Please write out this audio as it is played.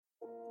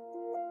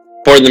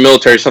Support in the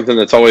military is something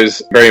that's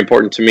always very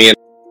important to me. And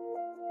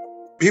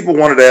people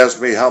wanted to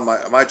ask me how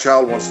my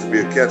child wants to be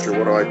a catcher.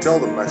 What do I tell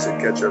them? And I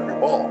said, catch every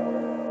ball.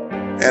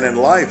 And in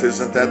life,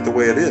 isn't that the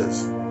way it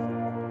is?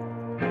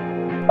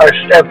 I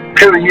spent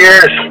 2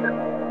 years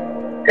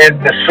in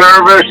the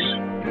service,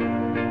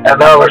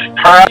 and I was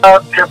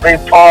proud to be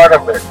part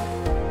of it.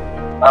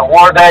 I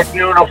wore that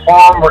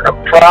uniform with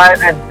a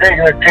pride and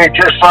dignity,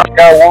 just like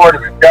I wore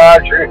the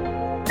Dodger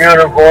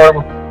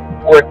uniform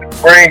with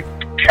great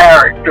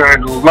character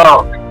and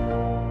love.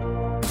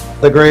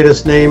 The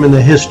greatest name in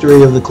the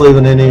history of the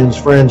Cleveland Indians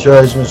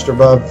franchise, Mr.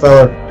 Bob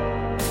Feller.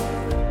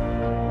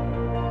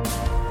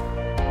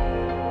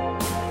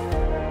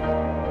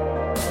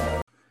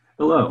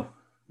 Hello,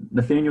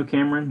 Nathaniel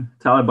Cameron,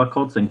 Tyler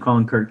Buchholz, and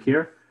Colin Kirk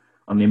here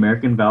on the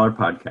American Valor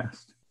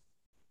Podcast.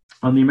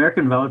 On the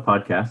American Valor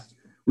Podcast,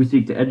 we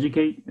seek to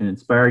educate and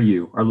inspire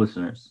you, our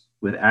listeners,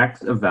 with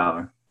acts of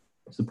valor,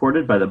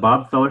 supported by the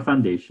Bob Feller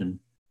Foundation,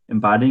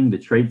 embodying the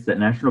traits that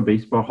National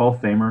Baseball Hall of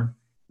Famer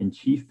and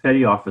Chief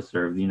Petty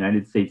Officer of the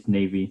United States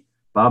Navy,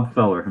 Bob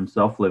Feller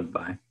himself lived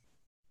by: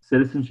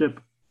 citizenship,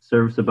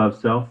 service above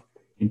self,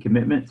 and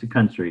commitment to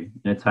country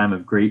in a time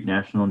of great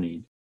national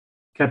need.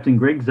 Captain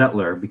Greg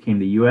Zettler became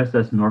the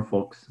USS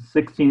Norfolk's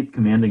 16th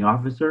commanding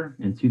officer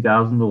in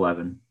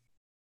 2011.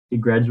 He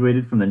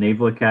graduated from the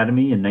Naval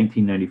Academy in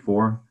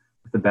 1994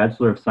 with a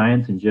Bachelor of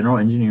Science in General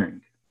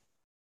Engineering.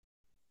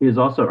 He has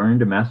also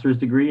earned a master's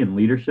degree in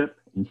leadership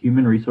and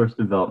human resource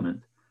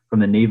development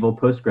from the Naval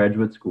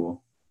Postgraduate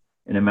School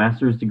and a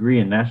master's degree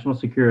in national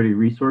security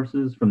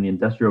resources from the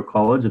Industrial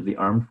College of the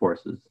Armed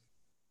Forces.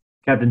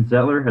 Captain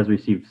Zettler has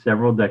received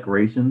several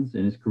decorations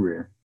in his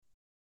career.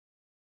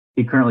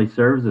 He currently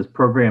serves as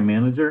program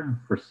manager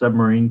for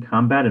submarine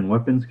combat and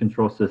weapons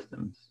control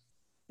systems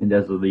and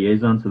as a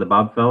liaison to the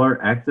Bob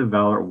Feller Active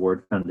Valor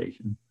Award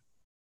Foundation.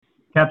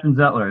 Captain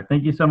Zettler,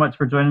 thank you so much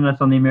for joining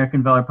us on the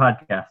American Valor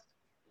Podcast.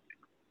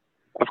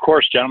 Of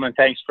course, gentlemen.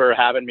 Thanks for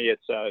having me.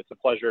 It's a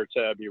pleasure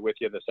to be with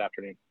you this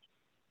afternoon.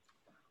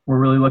 We're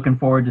really looking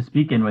forward to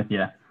speaking with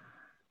you.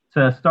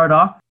 To start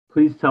off,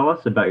 please tell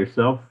us about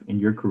yourself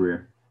and your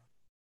career.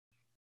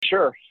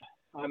 Sure.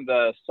 I'm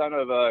the son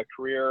of a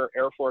career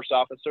Air Force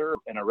officer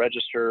and a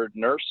registered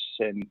nurse,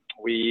 and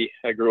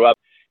I grew up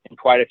in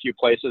quite a few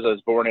places. I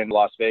was born in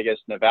Las Vegas,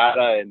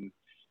 Nevada,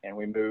 and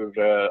we moved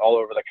all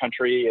over the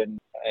country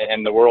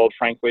and the world,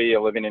 frankly,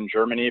 living in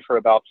Germany for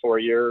about 4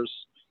 years.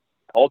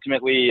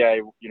 Ultimately, I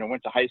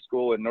went to high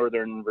school in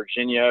Northern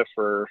Virginia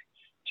for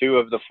 2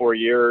 of the 4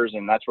 years,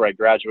 and that's where I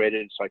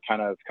graduated. So I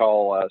kind of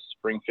call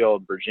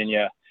Springfield,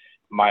 Virginia,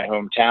 my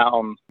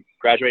hometown.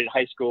 Graduated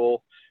high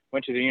school,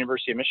 went to the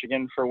University of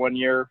Michigan for 1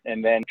 year,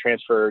 and then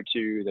transferred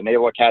to the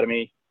Naval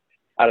Academy.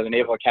 Out of the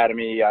Naval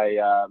Academy,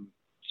 I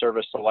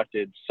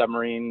service-selected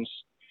submarines,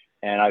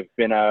 and I've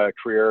been a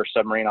career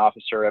submarine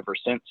officer ever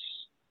since.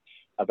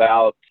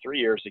 About 3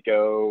 years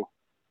ago,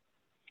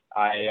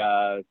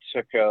 I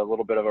took a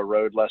little bit of a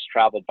road less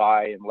traveled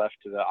by and left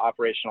the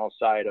operational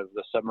side of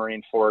the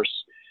submarine force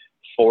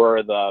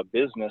for the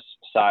business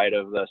side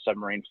of the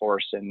submarine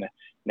force. And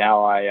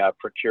now I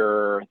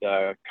procure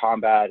the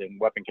combat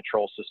and weapon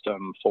control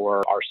system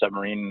for our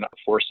submarine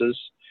forces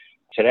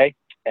today.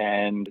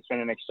 And it's been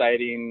an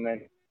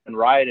exciting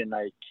ride, and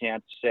I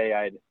can't say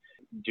I'd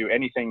do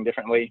anything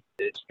differently.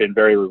 It's been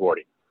very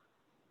rewarding.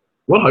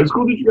 What high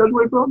school did you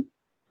graduate from?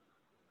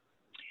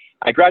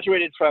 I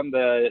graduated from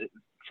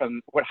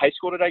what high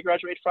school did I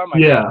graduate from?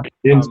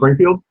 In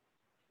Springfield?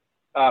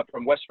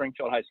 From West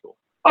Springfield High School.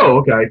 Oh,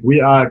 okay.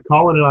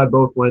 Colin and I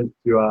both went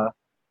to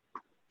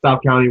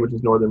South County, which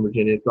is Northern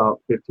Virginia. It's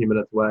about 15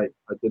 minutes away.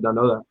 I did not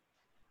know that.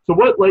 So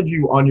what led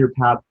you on your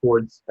path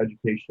towards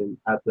education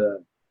at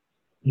the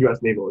U.S.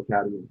 Naval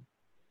Academy?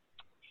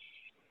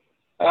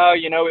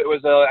 It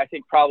was I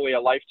think probably a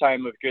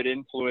lifetime of good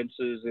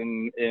influences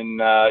in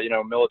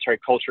military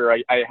culture.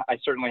 I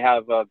certainly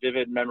have a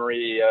vivid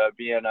memory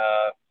being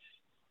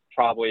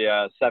probably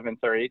a 7th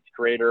or 8th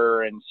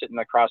grader and sitting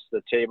across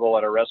the table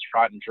at a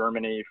restaurant in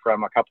Germany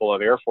from a couple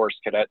of Air Force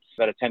cadets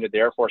that attended the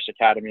Air Force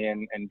Academy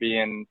and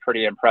being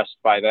pretty impressed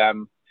by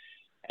them.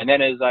 And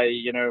then as I,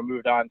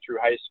 moved on through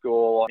high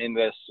school in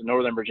this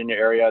Northern Virginia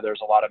area,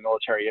 there's a lot of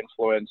military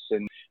influence.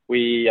 And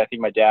I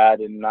think my dad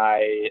and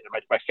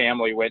my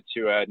family went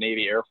to a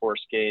Navy Air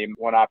Force game,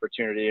 one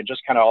opportunity, and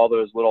just kind of all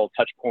those little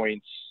touch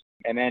points.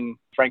 And then,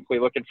 frankly,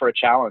 looking for a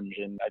challenge.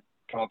 And I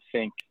don't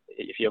think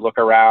if you look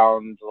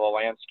around the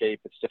landscape,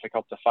 it's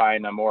difficult to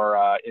find a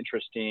more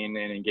interesting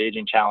and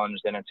engaging challenge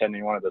than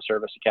attending one of the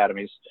service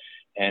academies.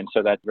 And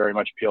so that very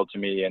much appealed to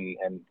me.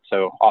 And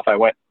so off I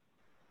went.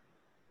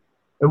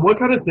 And what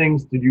kind of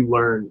things did you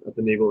learn at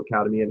the Naval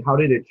Academy, and how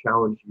did it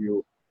challenge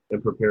you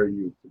and prepare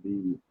you to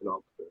be an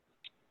officer?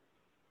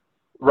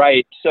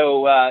 Right.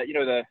 So,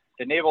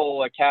 the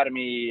Naval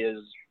Academy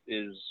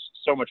is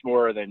so much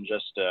more than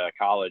just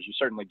college. You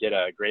certainly get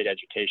a great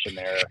education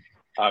there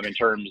in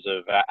terms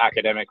of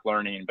academic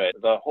learning, but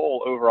the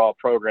whole overall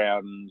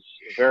program's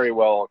very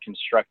well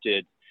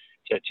constructed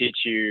to teach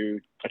you,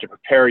 to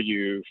prepare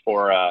you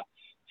for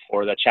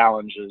for the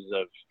challenges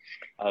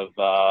of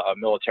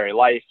military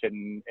life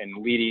and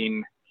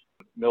leading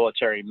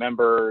military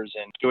members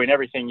and doing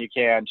everything you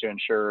can to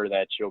ensure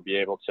that you'll be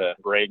able to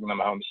bring them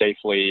home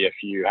safely if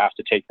you have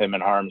to take them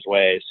in harm's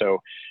way. So,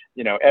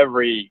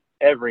 every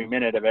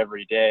minute of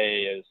every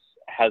day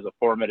has a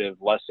formative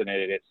lesson in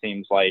it. It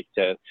seems like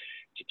to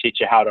teach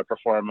you how to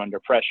perform under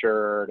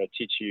pressure, to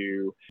teach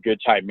you good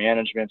time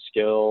management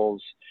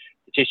skills,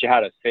 to teach you how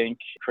to think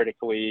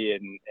critically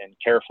and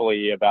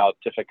carefully about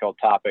difficult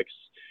topics.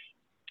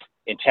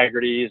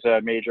 Integrity is a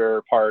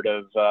major part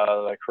of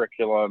the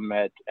curriculum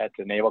at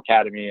the Naval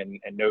Academy, and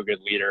no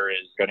good leader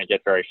is going to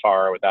get very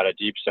far without a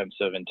deep sense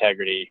of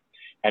integrity.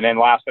 And then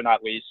last but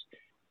not least,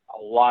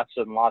 lots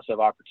and lots of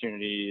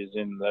opportunities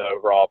in the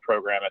overall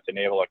program at the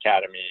Naval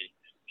Academy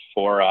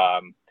for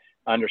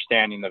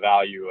understanding the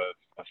value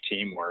of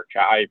teamwork.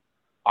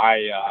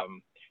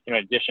 In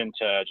addition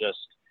to just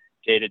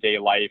day-to-day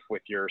life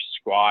with your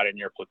squad and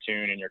your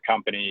platoon and your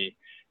company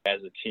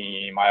as a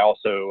team, I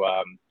also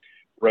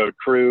road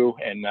crew,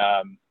 and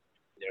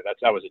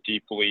that was a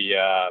deeply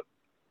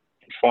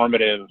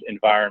informative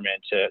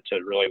environment to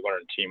really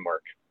learn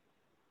teamwork.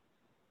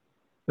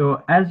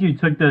 So as you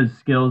took those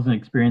skills and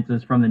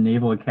experiences from the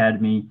Naval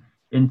Academy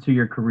into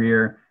your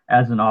career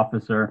as an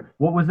officer,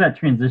 what was that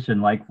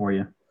transition like for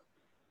you?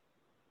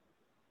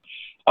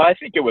 I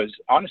think it was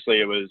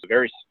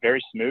very,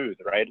 very smooth,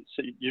 right?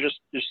 So you're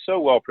so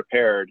well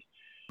prepared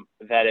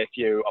that if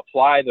you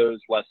apply those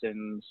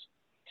lessons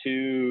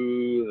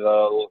to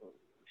the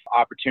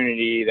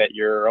opportunity that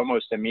you're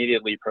almost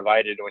immediately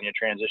provided when you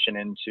transition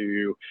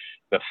into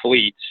the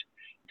fleet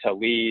to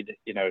lead,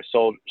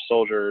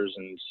 soldiers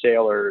and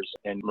sailors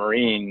and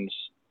Marines,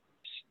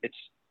 it's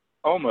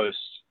almost,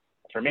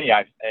 for me,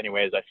 I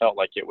felt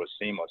like it was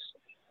seamless.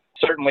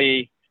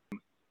 Certainly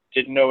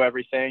didn't know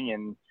everything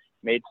and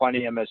made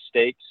plenty of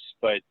mistakes,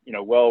 but,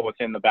 well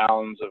within the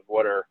bounds of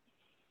what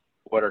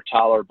are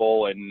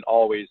tolerable and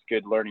always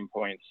good learning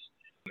points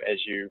as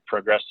you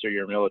progress through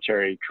your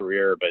military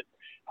career. But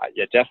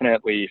you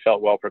definitely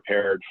felt well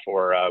prepared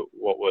for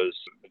what was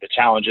the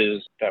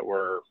challenges that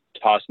were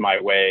tossed my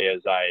way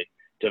as I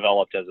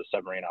developed as a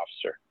submarine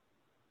officer.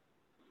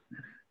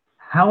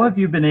 How have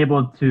you been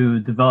able to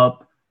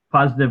develop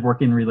positive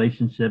working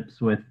relationships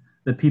with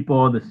the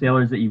people, the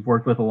sailors that you've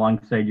worked with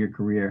alongside your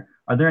career?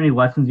 Are there any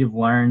lessons you've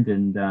learned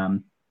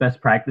and best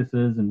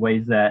practices and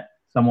ways that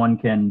someone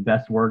can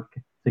best work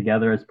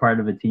together as part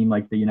of a team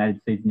like the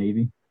United States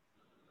Navy?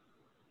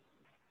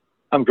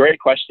 Great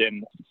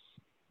question.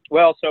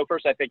 Well, so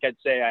first I think I'd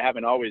say I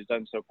haven't always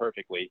done so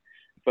perfectly,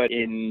 but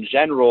in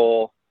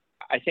general,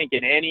 I think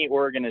in any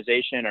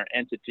organization or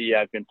entity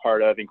I've been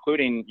part of,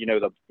 including,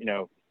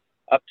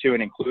 up to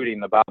and including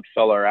the Bob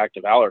Feller Act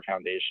of Valor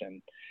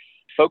Foundation,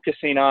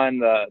 focusing on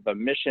the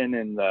mission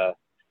and the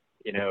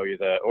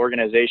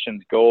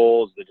organization's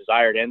goals, the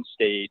desired end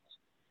state,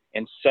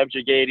 and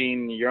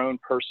subjugating your own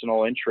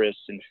personal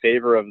interests in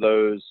favor of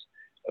those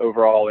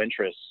overall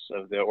interests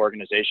of the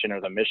organization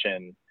or the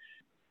mission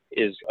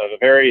is a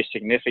very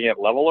significant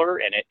leveler,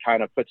 and it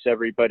kind of puts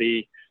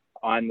everybody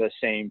on the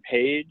same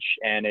page,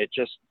 and it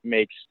just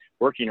makes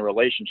working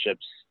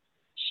relationships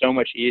so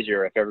much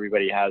easier if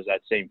everybody has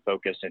that same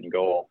focus and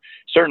goal.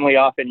 Certainly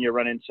often you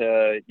run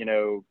into,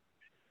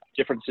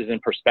 differences in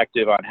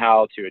perspective on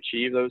how to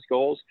achieve those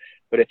goals,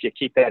 but if you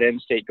keep that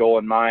end state goal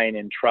in mind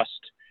and trust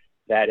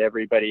that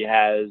everybody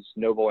has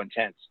noble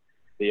intent,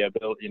 the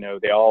ability,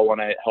 they all want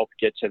to help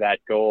get to that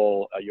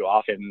goal, you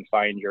often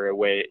find your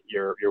way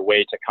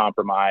to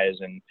compromise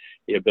and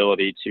the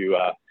ability to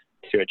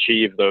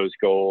achieve those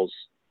goals,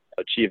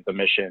 achieve the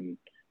mission,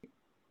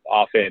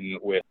 often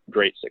with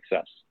great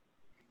success.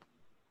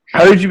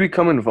 How did you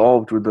become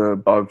involved with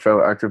the Bob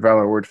Feller Act of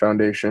Valor Award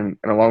Foundation?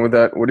 And along with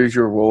that, what is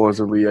your role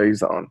as a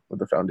liaison with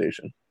the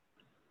foundation?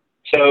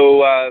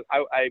 So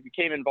I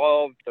became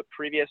involved. The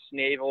previous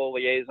naval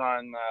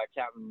liaison,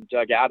 Captain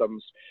Doug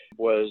Adams,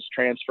 was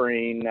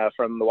transferring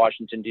from the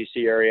Washington,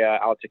 D.C. area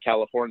out to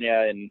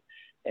California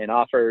and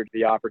offered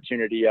the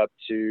opportunity up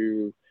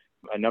to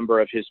a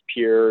number of his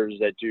peers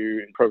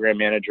program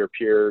manager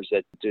peers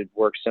that did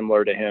work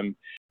similar to him.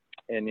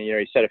 And,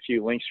 he set a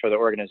few links for the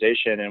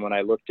organization. And when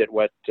I looked at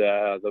what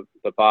the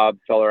Bob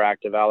Feller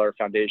Act of Valor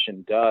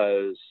Foundation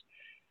does,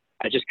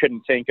 I just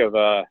couldn't think of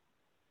a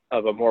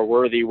more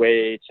worthy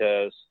way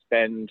to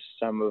spend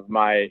some of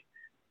my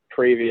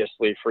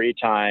previously free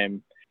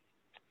time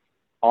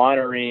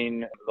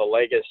honoring the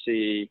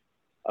legacy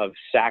of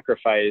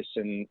sacrifice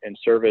and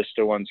service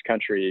to one's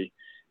country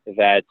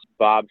that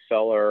Bob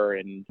Feller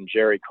and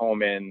Jerry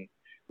Coleman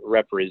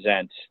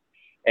represent.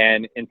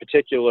 And in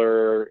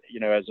particular,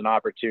 as an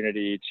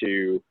opportunity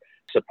to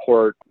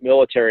support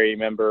military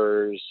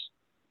members,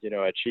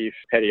 a chief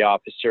petty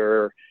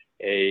officer,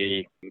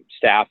 a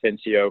staff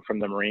NCO from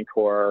the Marine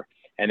Corps,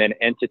 and then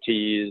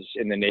entities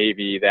in the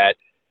Navy that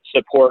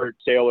support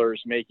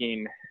sailors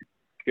making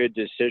good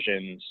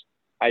decisions.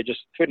 I just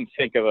couldn't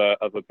think of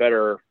a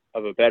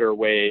better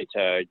way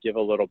to give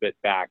a little bit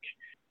back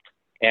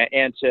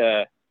and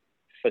to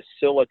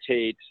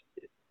facilitate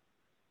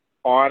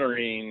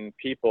honoring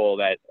people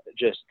that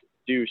just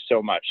do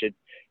so much.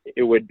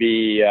 It would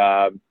be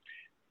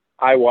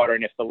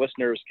eye-watering if the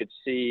listeners could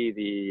see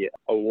the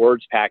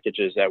awards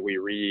packages that we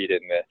read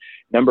and the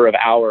number of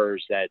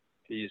hours that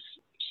these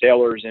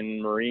sailors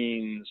and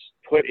Marines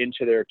put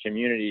into their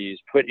communities,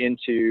 put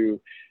into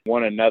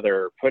one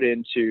another, put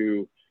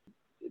into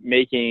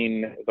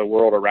making the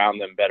world around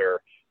them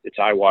better. It's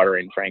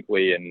eye-watering,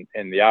 frankly,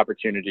 and the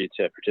opportunity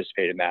to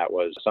participate in that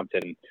was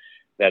something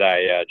that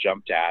I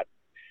jumped at.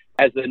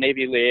 As the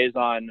Navy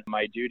liaison,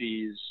 my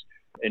duties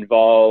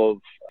involve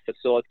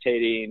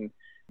facilitating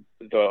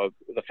the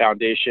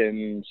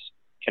Foundation's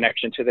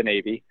connection to the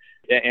Navy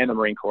and the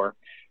Marine Corps.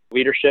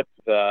 Leadership,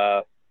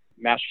 the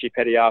Master Chief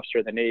Petty Officer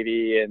of the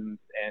Navy and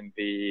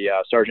the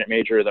Sergeant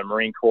Major of the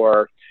Marine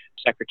Corps,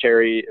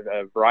 secretary,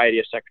 a variety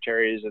of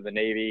secretaries of the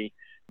Navy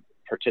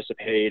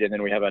participate, and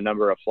then we have a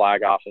number of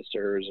flag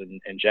officers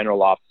and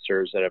general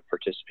officers that have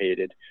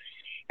participated.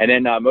 And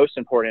then most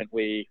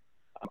importantly,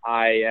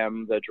 I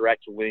am the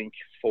direct link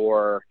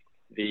for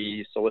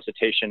the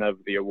solicitation of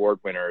the award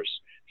winners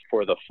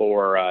for the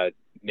 4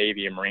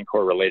 Navy and Marine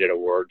Corps related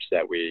awards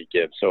that we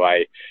give. So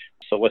I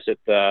solicit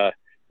the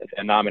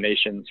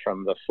nominations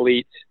from the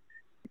fleet,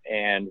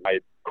 and I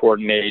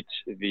coordinate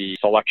the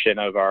selection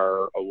of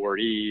our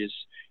awardees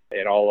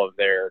and all of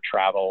their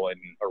travel and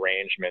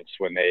arrangements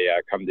when they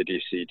come to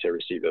DC to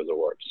receive those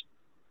awards.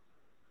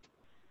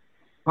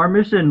 Our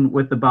mission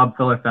with the Bob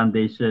Feller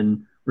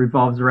Foundation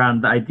revolves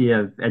around the idea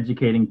of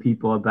educating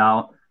people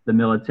about the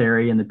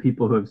military and the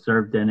people who have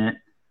served in it.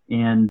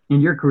 And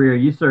in your career,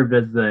 you served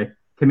as the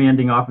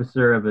commanding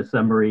officer of a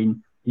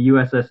submarine, the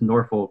USS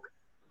Norfolk.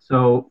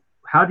 So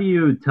how do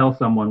you tell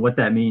someone what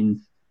that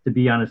means to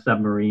be on a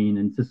submarine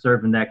and to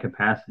serve in that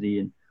capacity?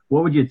 And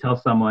what would you tell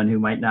someone who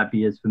might not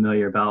be as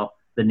familiar about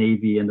the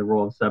Navy and the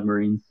role of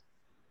submarines?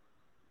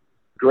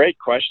 Great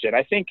question.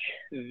 I think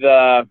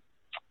I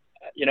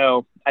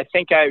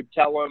would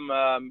tell them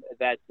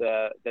that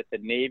the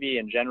Navy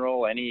in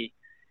general, any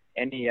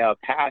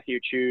path you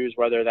choose,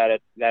 whether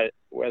that's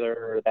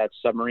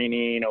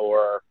submarining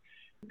or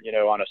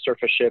on a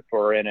surface ship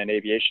or in an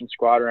aviation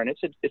squadron,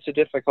 it's a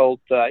difficult.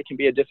 It can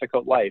be a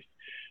difficult life,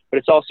 but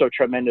it's also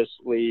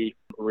tremendously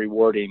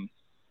rewarding.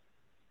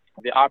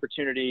 The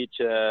opportunity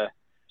to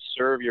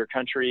serve your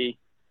country,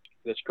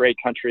 this great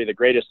country, the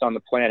greatest on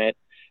the planet,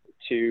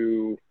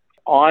 to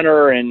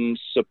honor and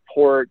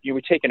support. You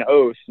would take an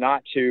oath,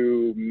 not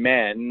to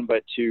men,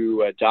 but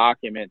to a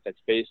document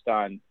that's based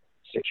on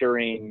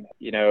securing,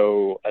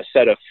 a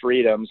set of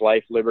freedoms,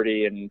 life,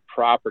 liberty, and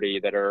property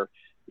that are,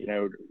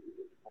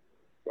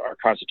 our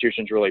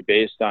Constitution is really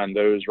based on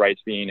those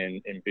rights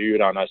being imbued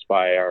on us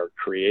by our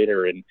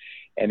Creator, and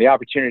the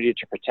opportunity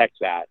to protect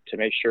that, to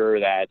make sure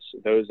that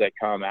those that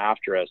come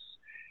after us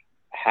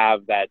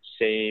have that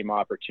same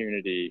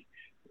opportunity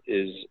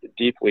is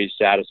deeply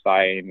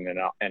satisfying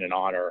and an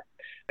honor.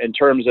 In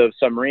terms of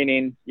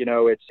submarining,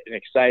 it's an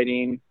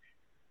exciting,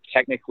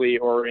 technically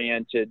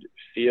oriented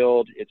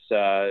field.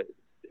 It's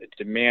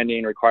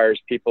demanding, requires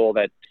people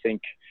that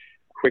think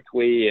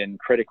quickly and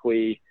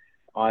critically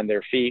on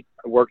their feet,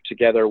 work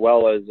together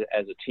well as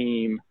a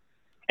team,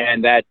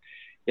 and that,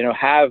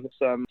 have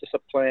some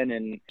discipline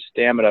and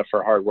stamina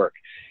for hard work.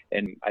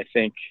 And I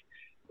think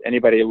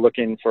anybody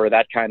looking for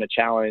that kind of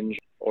challenge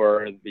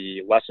or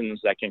the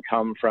lessons that can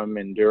come from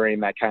enduring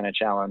that kind of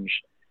challenge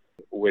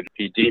would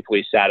be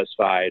deeply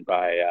satisfied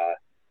by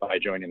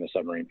joining the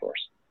submarine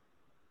force.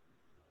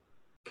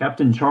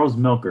 Captain Charles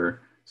Melker,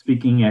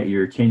 speaking at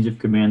your change of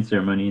command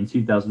ceremony in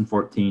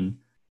 2014,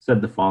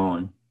 said the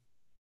following: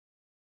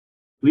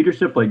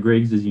 "Leadership like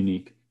Greg's is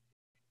unique.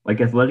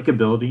 Like athletic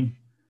ability,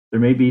 there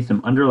may be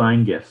some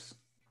underlying gifts,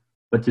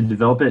 but to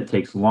develop it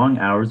takes long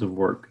hours of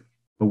work,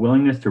 a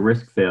willingness to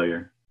risk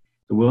failure,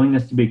 the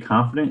willingness to be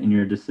confident in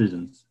your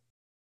decisions,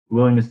 the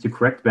willingness to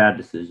correct bad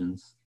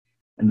decisions,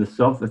 and the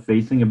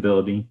self-effacing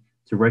ability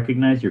to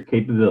recognize your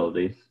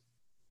capabilities,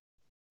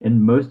 and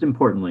most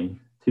importantly,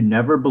 to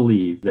never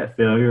believe that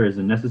failure is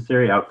a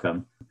necessary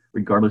outcome,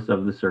 regardless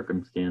of the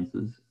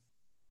circumstances."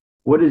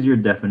 What is your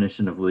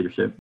definition of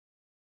leadership?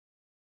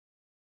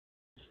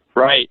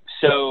 Right.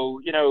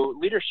 So,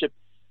 leadership,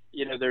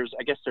 there's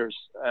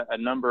a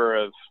number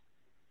of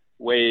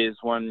ways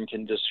one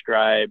can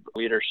describe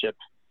leadership.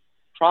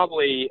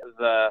 Probably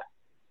the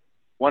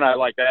one I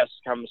like best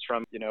comes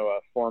from, a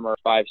former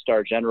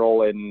 5-star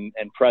general and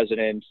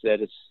president,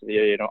 that it's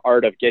the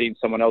art of getting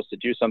someone else to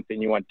do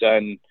something you want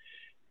done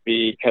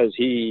because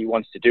he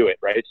wants to do it,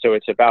 right? So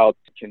it's about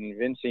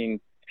convincing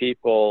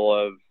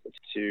people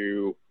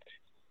to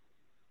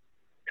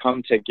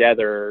come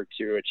together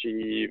to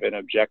achieve an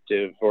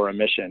objective or a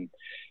mission.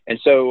 And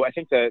so I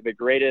think the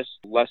greatest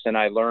lesson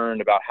I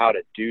learned about how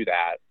to do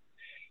that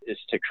is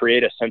to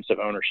create a sense of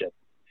ownership.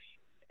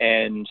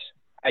 And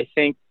I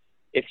think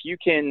if you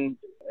can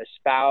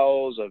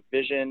espouse a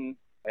vision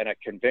and a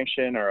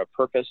conviction or a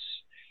purpose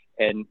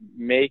and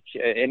make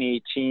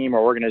any team or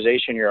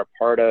organization you're a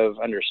part of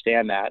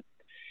understand that,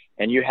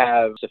 and you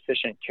have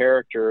sufficient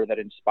character that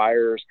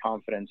inspires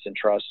confidence and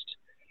trust,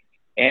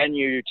 and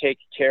you take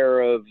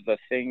care of the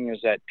things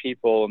that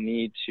people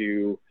need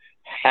to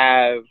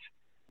have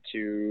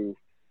to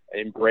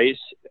embrace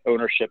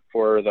ownership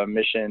for the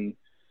mission,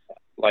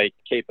 like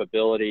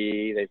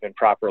capability, they've been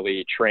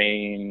properly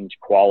trained,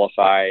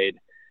 qualified,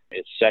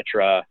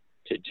 etc.,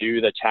 to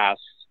do the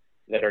tasks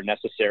that are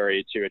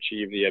necessary to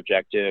achieve the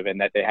objective,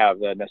 and that they have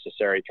the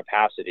necessary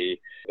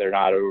capacity. They're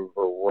not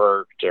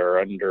overworked or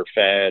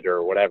underfed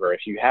or whatever.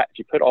 If you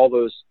put all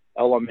those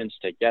elements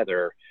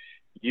together,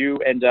 you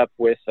end up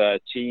with a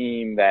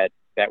team that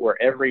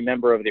where every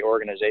member of the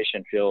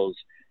organization feels,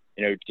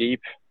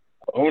 deep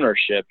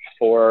ownership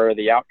for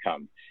the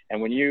outcome.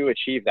 And when you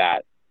achieve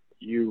that,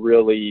 you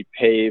really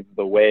pave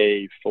the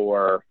way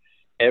for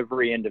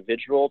every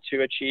individual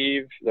to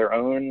achieve their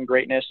own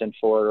greatness, and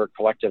for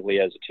collectively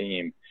as a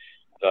team,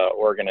 the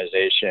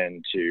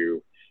organization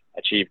to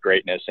achieve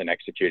greatness in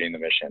executing the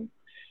mission.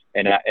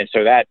 And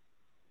so that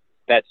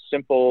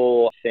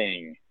simple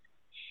thing,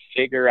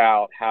 figure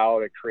out how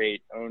to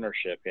create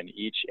ownership in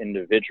each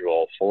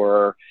individual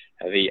for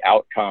the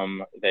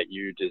outcome that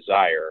you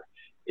desire,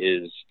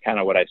 is kind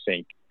of what I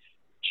think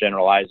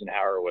General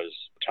Eisenhower was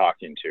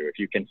talking to. If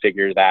you can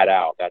figure that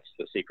out, that's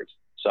the secret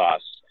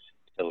sauce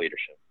to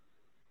leadership.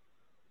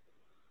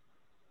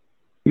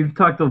 You've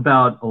talked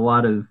about a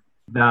lot of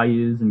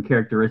values and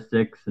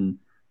characteristics and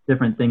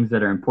different things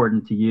that are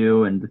important to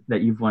you and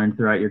that you've learned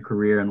throughout your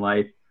career and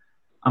life.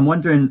 I'm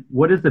wondering,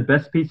 what is the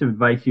best piece of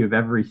advice you have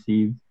ever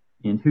received,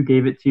 and who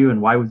gave it to you,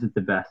 and why was it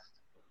the best?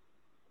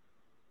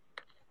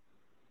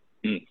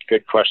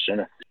 Good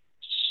question.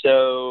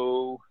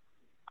 So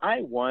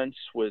I once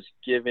was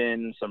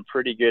given some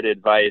pretty good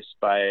advice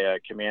by a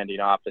commanding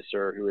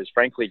officer who was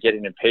frankly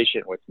getting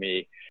impatient with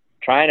me,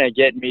 trying to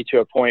get me to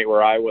a point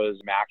where I was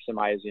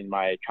maximizing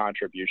my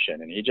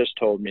contribution. And he just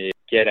told me,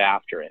 get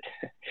after it.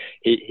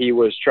 He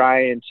was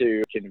trying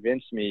to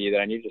convince me that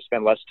I needed to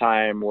spend less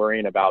time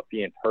worrying about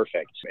being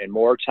perfect and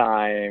more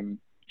time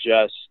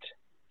just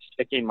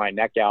sticking my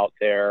neck out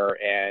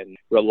there and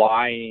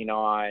relying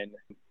on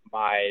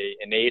my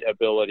innate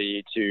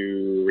ability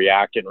to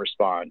react and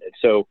respond. And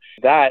so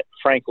that,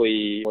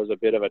 frankly, was a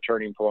bit of a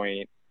turning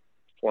point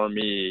for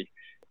me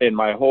in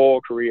my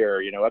whole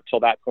career. Up till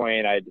that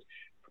point, I'd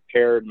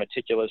prepared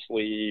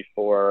meticulously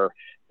for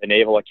the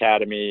Naval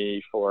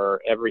Academy,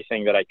 for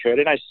everything that I could,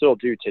 and I still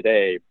do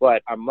today.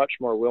 But I'm much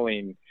more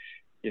willing,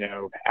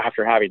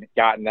 after having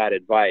gotten that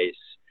advice,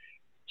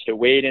 to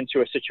wade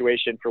into a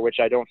situation for which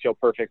I don't feel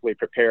perfectly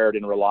prepared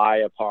and rely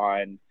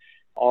upon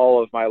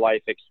all of my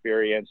life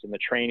experience and the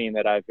training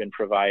that I've been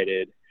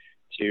provided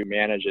to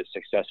manage it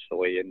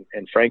successfully.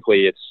 And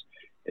frankly, it's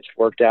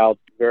worked out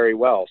very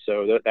well.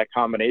 So that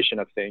combination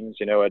of things,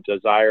 a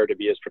desire to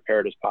be as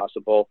prepared as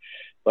possible,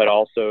 but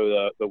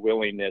also the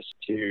willingness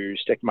to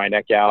stick my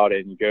neck out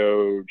and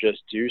go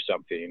just do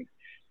something,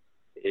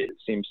 it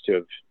seems to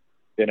have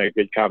been a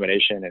good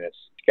combination, and it's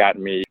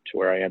gotten me to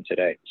where I am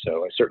today.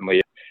 So I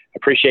certainly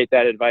appreciate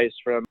that advice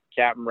from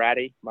Captain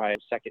Ratty, my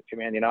second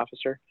commanding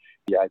officer.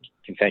 Yeah, I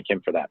can thank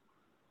him for that.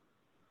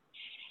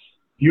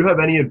 Do you have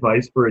any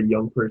advice for a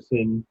young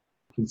person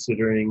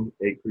considering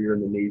a career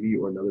in the Navy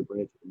or another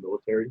branch of the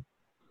military?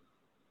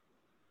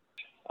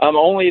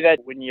 Only that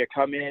when you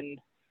come in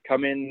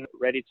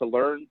ready to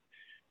learn,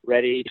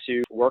 ready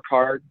to work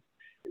hard,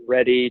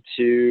 ready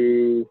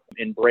to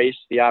embrace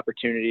the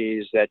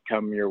opportunities that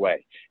come your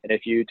way. And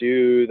if you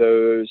do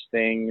those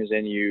things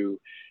and you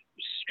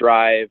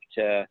strive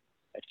to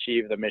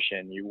achieve the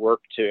mission, you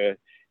work to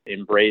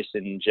embrace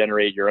and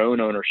generate your own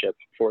ownership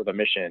for the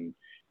mission,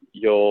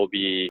 you'll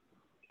be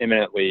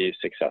eminently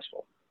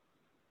successful.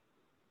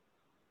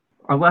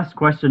 Our last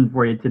question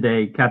for you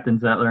today, Captain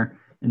Zettler,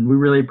 and we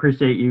really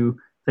appreciate you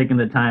taking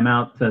the time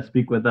out to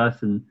speak with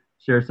us and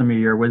share some of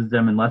your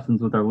wisdom and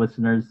lessons with our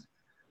listeners.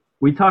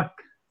 We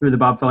talk through the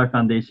Bob Feller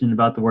Foundation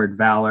about the word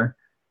valor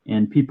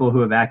and people who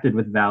have acted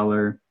with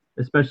valor,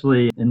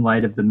 especially in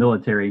light of the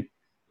military.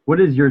 What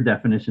is your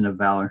definition of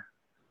valor?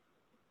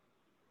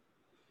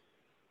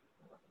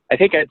 I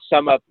think I'd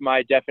sum up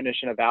my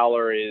definition of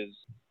valor is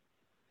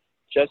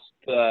just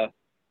the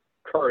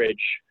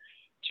courage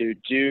to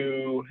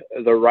do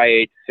the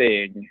right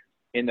thing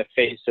in the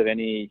face of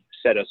any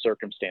set of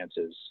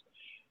circumstances.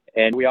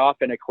 And we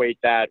often equate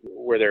that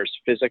where there's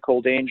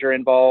physical danger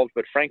involved,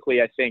 but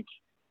frankly, I think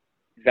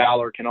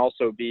valor can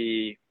also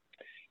be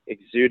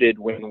exuded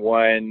when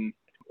one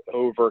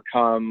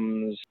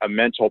overcomes a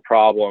mental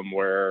problem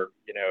where,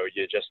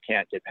 you just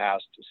can't get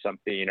past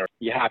something, or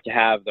you have to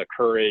have the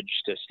courage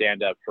to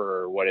stand up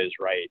for what is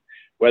right.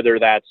 Whether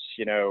that's,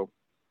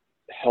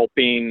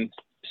 helping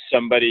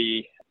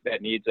somebody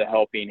that needs a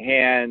helping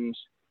hand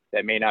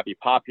that may not be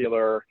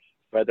popular,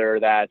 whether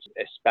that's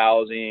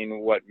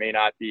espousing what may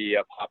not be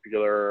a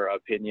popular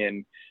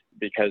opinion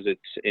because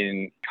it's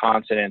in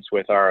consonance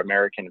with our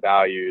American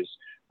values,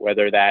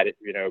 whether that,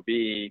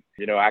 be,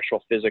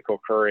 actual physical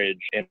courage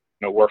in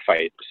a war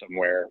fight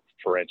somewhere,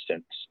 for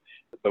instance.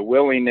 The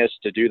willingness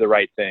to do the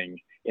right thing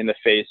in the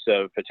face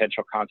of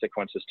potential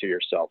consequences to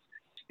yourself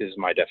is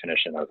my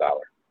definition of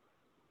valor.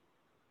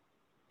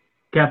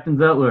 Captain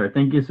Zettler,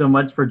 thank you so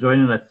much for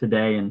joining us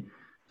today. And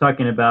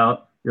talking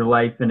about your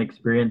life and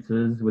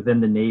experiences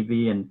within the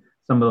Navy and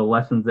some of the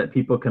lessons that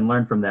people can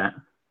learn from that.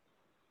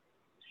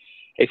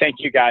 Hey, thank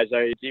you guys.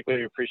 I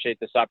deeply appreciate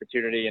this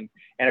opportunity.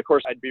 And of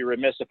course, I'd be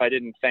remiss if I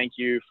didn't thank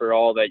you for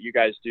all that you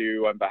guys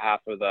do on behalf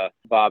of the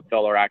Bob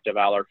Feller Act of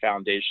Valor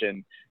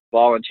Foundation.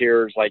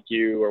 Volunteers like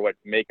you are what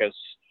make us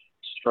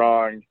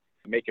strong,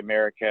 make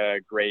America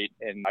great.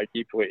 And I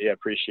deeply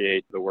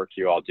appreciate the work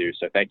you all do.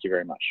 So thank you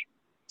very much.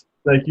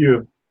 Thank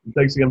you. And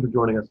thanks again for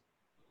joining us.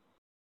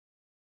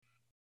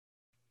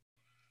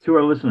 To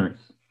our listeners,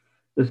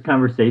 this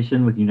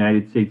conversation with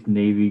United States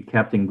Navy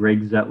Captain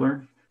Greg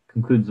Zettler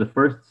concludes the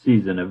first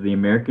season of the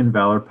American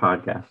Valor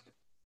podcast.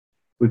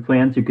 We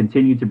plan to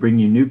continue to bring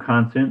you new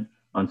content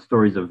on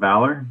stories of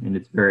valor in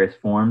its various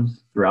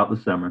forms throughout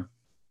the summer.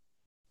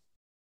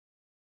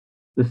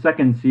 The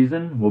second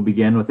season will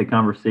begin with a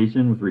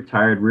conversation with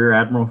retired Rear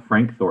Admiral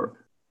Frank Thorpe.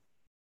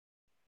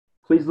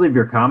 Please leave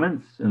your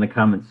comments in the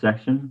comments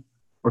section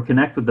or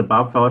connect with the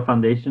Bob Feller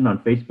Foundation on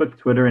Facebook,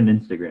 Twitter, and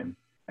Instagram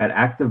at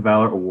Act of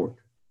Valor Award.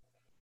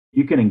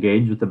 You can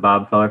engage with the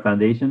Bob Feller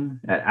Foundation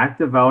at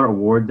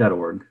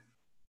activevaloraward.org.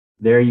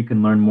 There you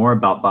can learn more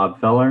about Bob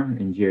Feller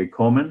and Jerry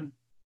Coleman,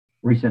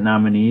 recent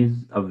nominees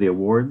of the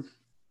awards,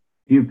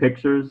 view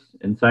pictures,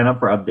 and sign up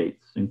for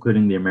updates,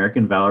 including the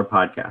American Valor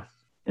podcast,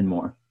 and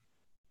more.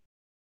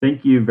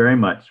 Thank you very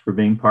much for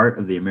being part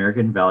of the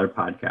American Valor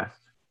podcast.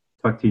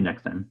 Talk to you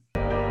next time.